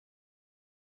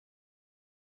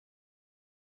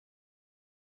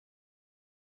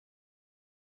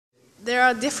There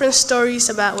are different stories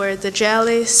about where Dajjal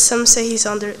is. Some say he's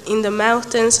in the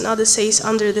mountains, and others say he's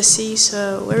under the sea.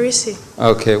 So where is he?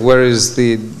 Okay, where is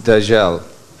the Dajjal?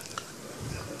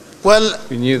 Well,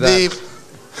 You knew that?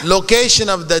 the location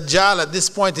of Dajjal at this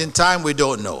point in time, we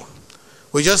don't know.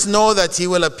 We just know that he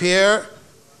will appear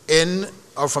in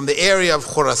or from the area of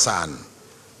Khurasan.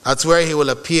 That's where he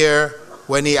will appear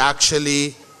when he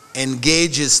actually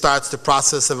starts the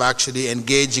process of actually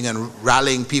engaging and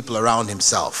rallying people around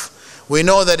himself. We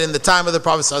know that in the time of the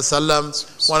Prophet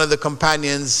ﷺ, one of the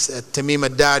companions, Tamim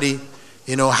ad-Dari,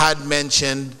 had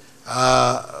mentioned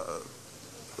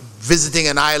visiting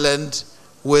an island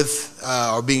with,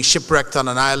 or being shipwrecked on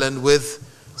an island with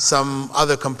some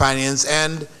other companions,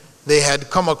 and they had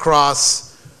come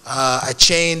across a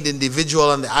chained individual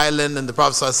on the island, and the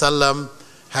Prophet ﷺ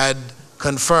had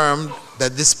confirmed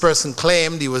that this person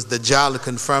claimed he was Dajjal,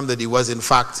 confirmed that he was in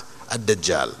fact a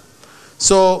Dajjal.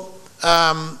 So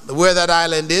where that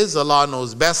island is, Allah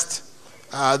knows best.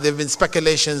 There have been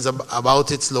speculations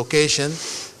about its location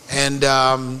and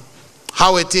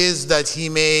how it is that he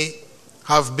may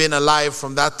have been alive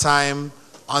from that time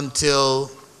until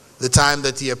the time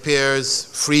that he appears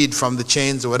freed from the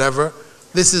chains or whatever.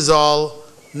 This is all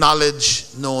knowledge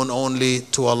known only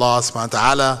to Allah subhanahu wa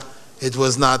ta'ala. It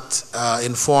was not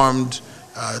informed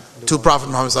to Prophet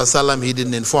Muhammad sallallahu alaihi wasallam. He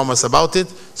didn't inform us about it.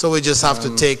 So we just have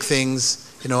to take things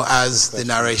as the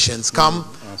narrations come.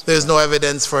 There's no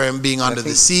evidence for him being under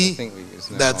the sea.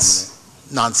 That's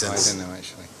nonsense. I don't know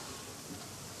actually.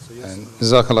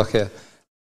 Jazakallah khair.